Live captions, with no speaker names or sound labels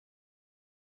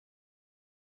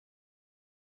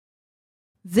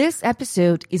This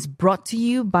episode is brought to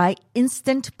you by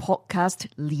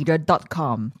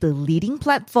InstantPodcastLeader.com, the leading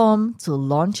platform to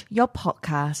launch your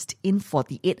podcast in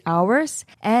 48 hours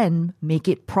and make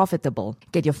it profitable.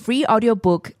 Get your free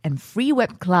audiobook and free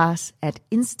web class at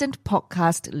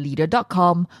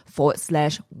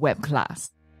InstantPodcastLeader.com/web class.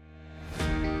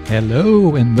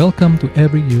 Hello and welcome to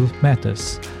Every Youth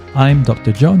Matters. I'm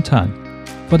Dr. John Tan.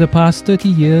 For the past 30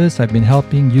 years, I've been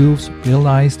helping youths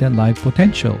realize their life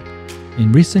potential.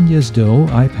 In recent years, though,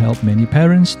 I've helped many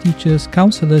parents, teachers,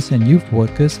 counselors, and youth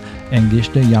workers engage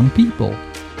their young people.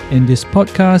 In this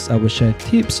podcast, I will share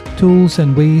tips, tools,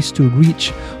 and ways to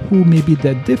reach who may be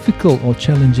that difficult or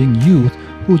challenging youth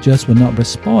who just will not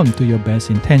respond to your best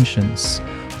intentions.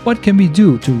 What can we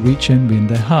do to reach and win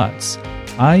their hearts?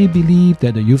 I believe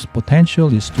that the youth's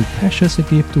potential is too precious a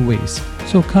gift to waste.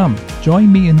 So come, join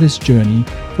me in this journey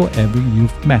for Every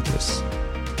Youth Matters.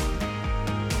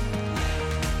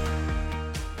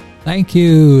 Thank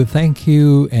you,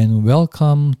 and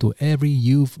welcome to Every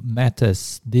Youth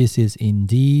Matters. This is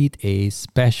indeed a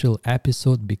special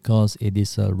episode because it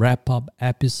is a wrap-up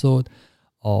episode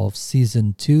of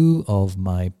Season 2 of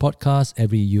my podcast,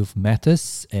 Every Youth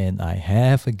Matters, and I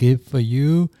have a gift for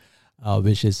you,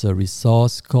 which is a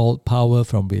resource called Power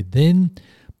From Within.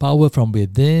 Power From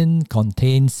Within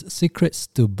contains secrets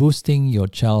to boosting your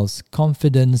child's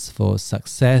confidence for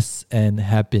success and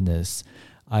happiness.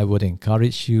 I would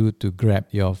encourage you to grab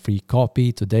your free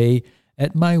copy today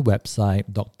at my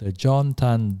website,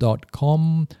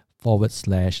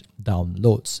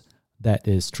 drjohntan.com/downloads. That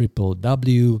is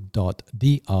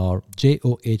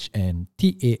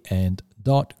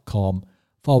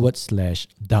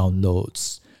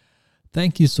www.drjohntan.com/downloads.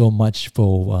 Thank you so much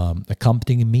for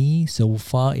accompanying me so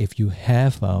far. If you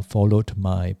have followed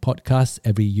my podcast,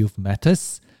 Every Youth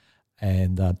Matters,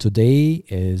 and today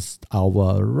is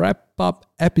our wrap-up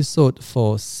episode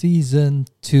for Season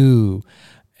 2.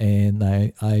 And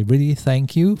I really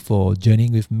thank you for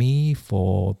journeying with me,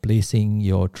 for placing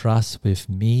your trust with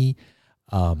me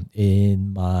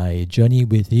in my journey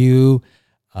with you.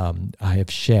 I have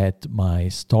shared my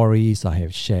stories, I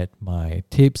have shared my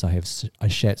tips, I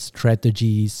shared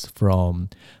strategies from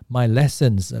my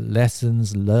lessons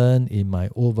learned in my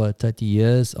over 30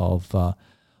 years of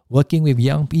working with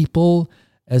young people,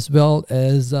 as well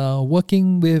as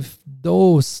working with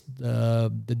those,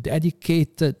 the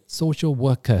dedicated social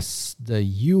workers, the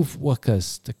youth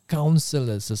workers, the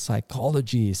counselors, the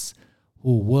psychologists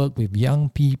who work with young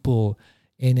people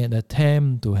in an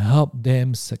attempt to help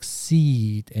them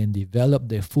succeed and develop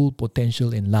their full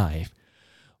potential in life.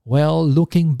 Well,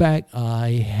 looking back,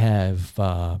 I have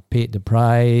paid the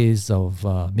price of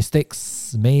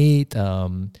mistakes made,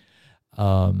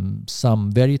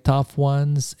 some very tough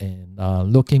ones, and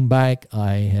looking back,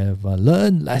 I have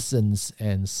learned lessons,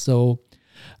 and so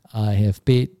I have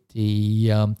paid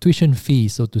the tuition fee,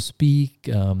 so to speak,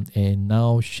 and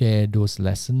now share those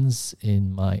lessons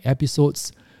in my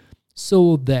episodes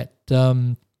so that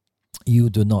you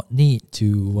do not need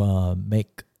to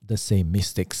make the same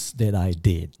mistakes that I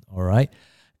did, all right?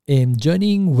 In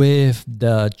journeying with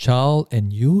the child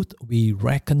and youth, we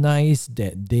recognize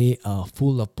that they are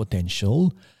full of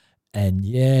potential and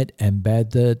yet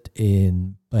embedded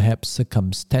in perhaps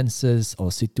circumstances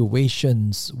or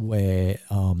situations where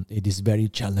it is very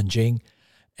challenging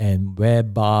and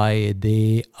whereby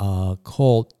they are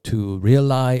called to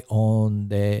rely on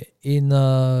their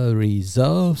inner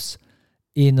resolve,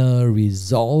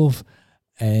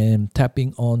 and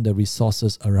tapping on the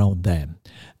resources around them.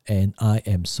 And I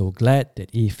am so glad that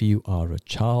if you are a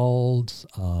child's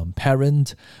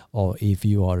parent, or if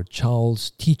you are a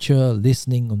child's teacher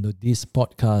listening on this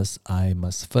podcast, I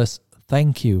must first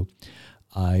thank you.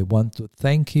 I want to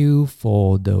thank you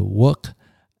for the work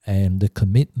and the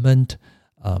commitment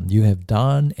you have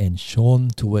done and shown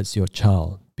towards your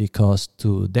child, because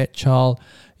to that child,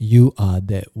 you are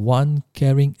that one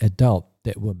caring adult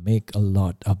that will make a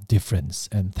lot of difference.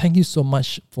 And thank you so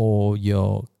much for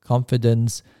your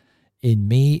confidence in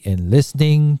me and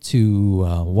listening to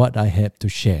what I have to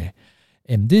share.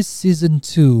 In this Season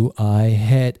 2, I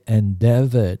had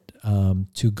endeavored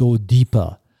to go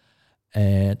deeper.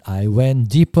 And I went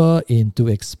deeper into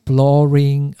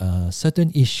exploring certain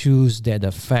issues that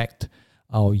affect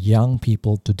our young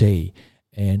people today.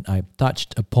 And I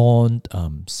touched upon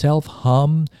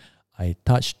self-harm. I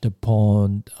touched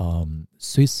upon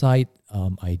suicide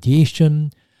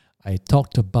ideation. I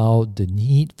talked about the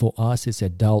need for us as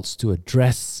adults to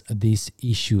address these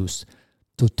issues,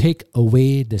 to take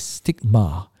away the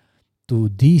stigma, to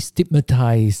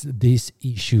destigmatize these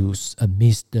issues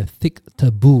amidst the thick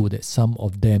taboo that some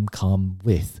of them come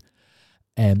with.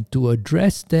 and to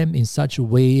address them in such a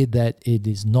way that it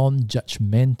is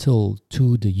non-judgmental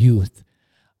to the youth,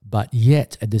 but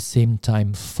yet at the same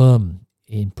time firm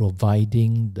in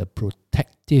providing the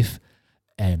protective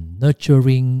and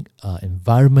nurturing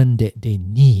environment that they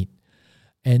need.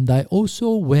 And I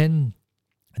also went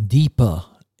deeper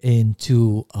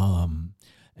into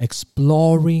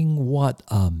exploring what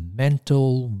are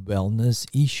mental wellness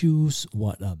issues,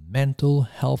 what are mental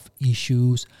health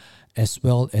issues, as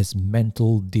well as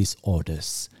mental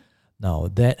disorders. Now,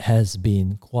 that has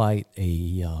been quite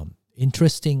a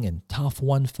interesting and tough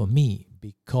one for me,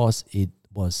 because it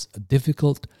was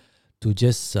difficult to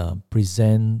just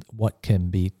present what can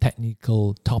be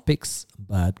technical topics,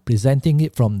 but presenting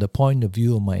it from the point of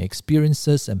view of my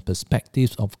experiences and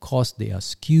perspectives, of course, they are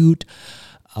skewed.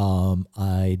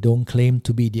 I don't claim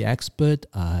to be the expert.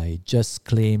 I just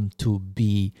claim to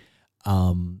be,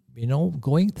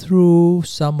 going through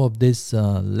some of these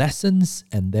lessons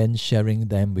and then sharing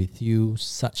them with you,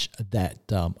 such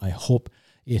that I hope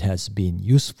it has been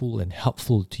useful and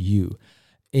helpful to you.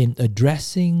 In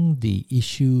addressing the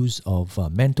issues of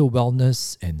mental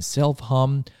wellness and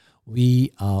self-harm,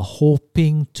 we are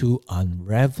hoping to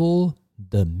unravel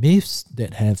the myths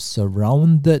that have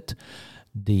surrounded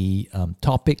the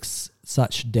topics,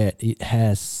 such that it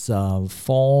has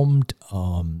formed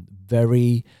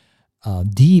very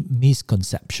deep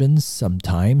misconceptions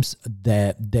sometimes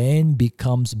that then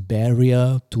becomes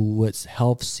barrier towards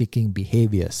health-seeking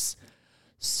behaviors.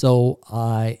 So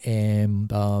I am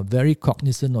very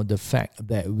cognizant of the fact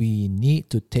that we need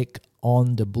to take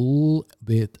on the bull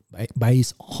by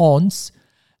his horns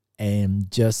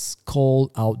and just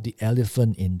call out the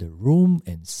elephant in the room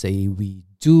and say we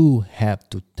do have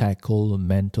to tackle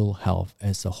mental health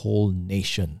as a whole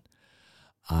nation.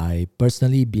 I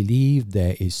personally believe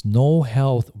there is no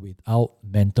health without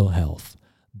mental health.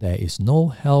 There is no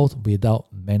health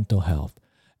without mental health.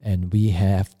 And we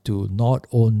have to not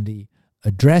only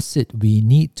address it, we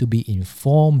need to be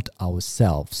informed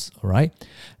ourselves, right?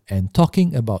 And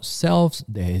talking about selves,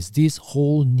 there is this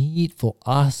whole need for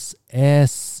us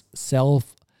as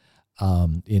self,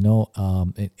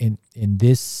 in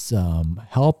this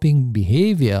helping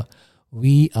behavior,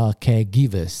 we are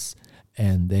caregivers,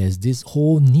 and there's this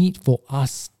whole need for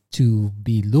us to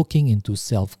be looking into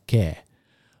self-care,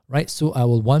 right? So I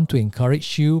will want to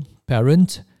encourage you,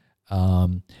 parent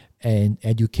and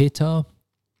educator,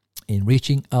 in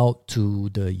reaching out to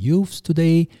the youths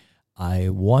today. I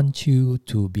want you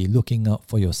to be looking out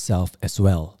for yourself as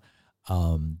well.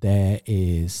 There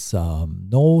is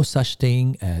no such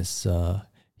thing as a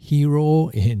hero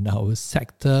in our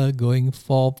sector going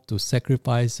forth to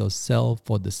sacrifice yourself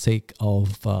for the sake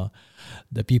of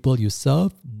the people you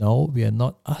serve. No, we are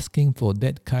not asking for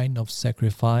that kind of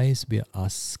sacrifice. We are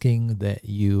asking that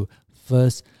you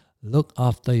first look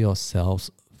after yourselves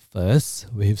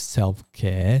first with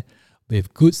self-care,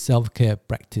 with good self-care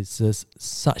practices,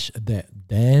 such that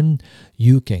then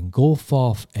you can go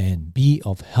forth and be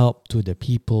of help to the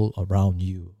people around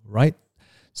you, right?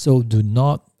 So do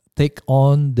not take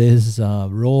on this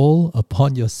role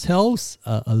upon yourselves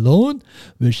alone,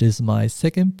 which is my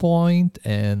second point,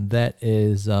 and that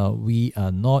is we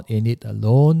are not in it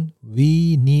alone.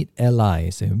 We need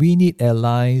allies, and we need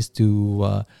allies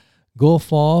to go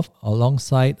forth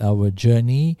alongside our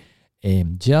journey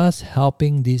in just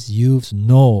helping these youths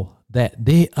know that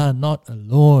they are not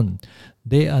alone.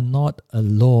 They are not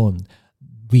alone.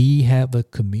 We have a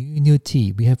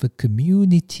community. We have a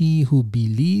community who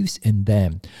believes in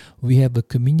them. We have a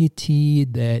community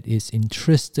that is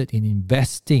interested in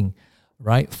investing,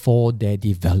 right, for their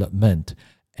development.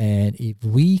 And if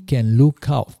we can look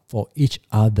out for each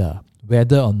other,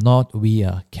 whether or not we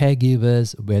are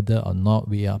caregivers, whether or not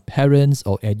we are parents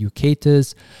or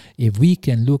educators, if we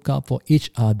can look out for each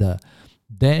other,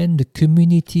 then the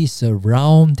community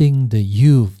surrounding the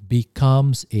youth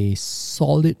becomes a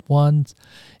solid one.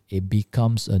 It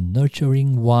becomes a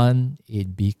nurturing one.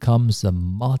 It becomes a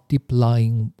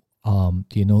multiplying,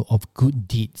 of good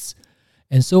deeds.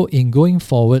 And so in going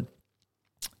forward,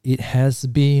 it has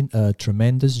been a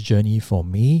tremendous journey for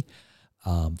me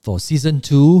for season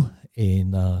 2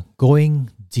 in going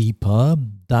deeper,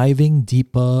 diving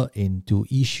deeper into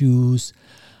issues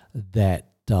that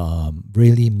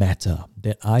really matter,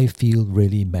 that I feel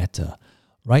really matter,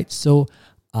 right? So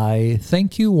I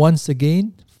thank you once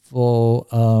again for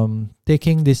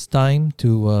taking this time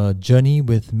to journey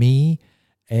with me.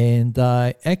 And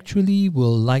I actually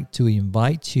will like to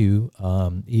invite you,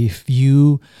 if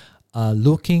you are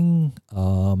looking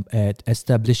at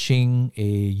establishing a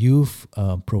youth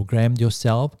program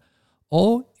yourself,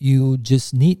 or you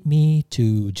just need me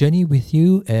to journey with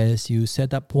you as you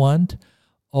set up one,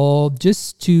 or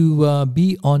just to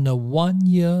be on a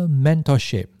 1-year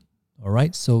mentorship. All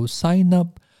right, so sign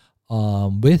up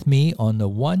with me on a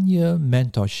 1-year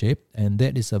mentorship, and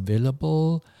that is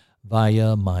available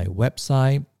via my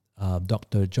website,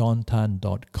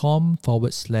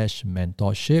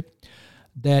 drjohntan.com/mentorship.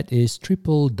 That is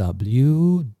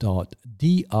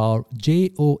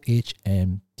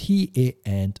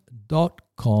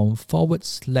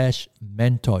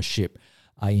www.drjohntan.com/mentorship.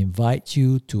 I invite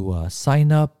you to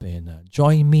sign up and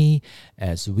join me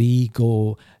as we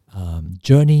go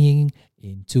journeying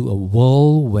into a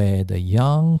world where the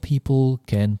young people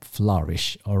can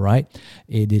flourish. All right,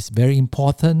 it is very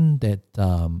important that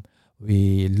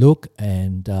we look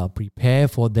and prepare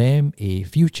for them a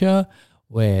future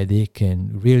where they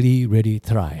can really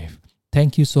thrive.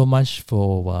 Thank you so much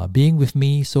for being with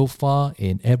me so far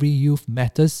in Every Youth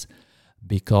Matters,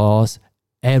 because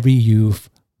every youth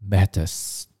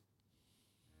matters.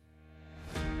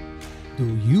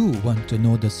 Do you want to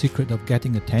know the secret of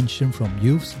getting attention from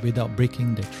youths without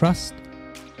breaking their trust?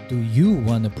 Do you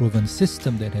want a proven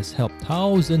system that has helped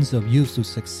thousands of youths to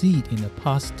succeed in the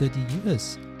past 30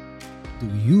 years? Do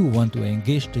you want to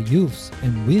engage the youths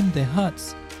and win their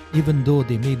hearts, even though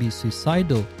they may be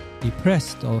suicidal,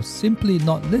 depressed, or simply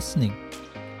not listening?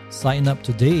 Sign up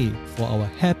today for our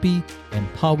Happy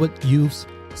Empowered Youths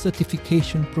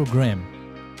Certification Program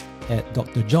at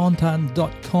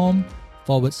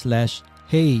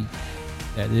drjohntan.com/hey.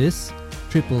 That is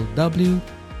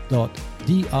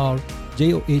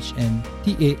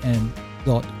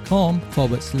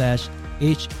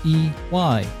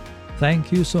www.drjohntan.com/HEY.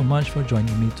 Thank you so much for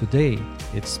joining me today.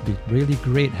 It's been really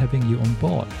great having you on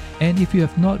board. And if you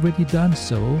have not already done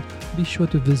so, be sure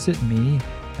to visit me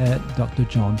at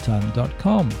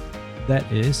drjohntan.com.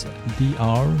 That is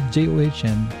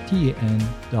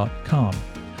drjohntan.com.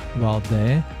 While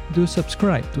there, do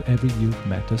subscribe to Every Youth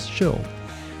Matters show.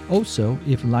 Also,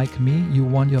 if like me, you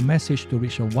want your message to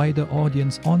reach a wider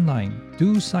audience online,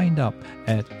 do sign up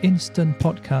at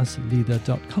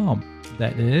instantpodcastleader.com.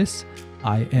 That is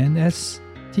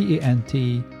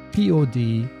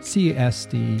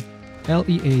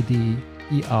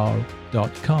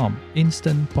instantpodcastleader.com,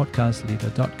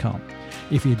 instantpodcastleader.com.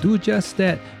 If you do just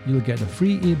that, you'll get a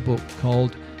free ebook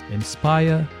called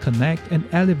Inspire, Connect, and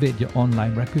Elevate Your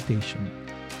Online Reputation.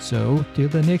 So, till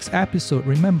the next episode,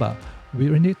 remember,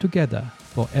 we're in it together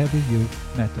for Every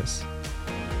Youth Matters.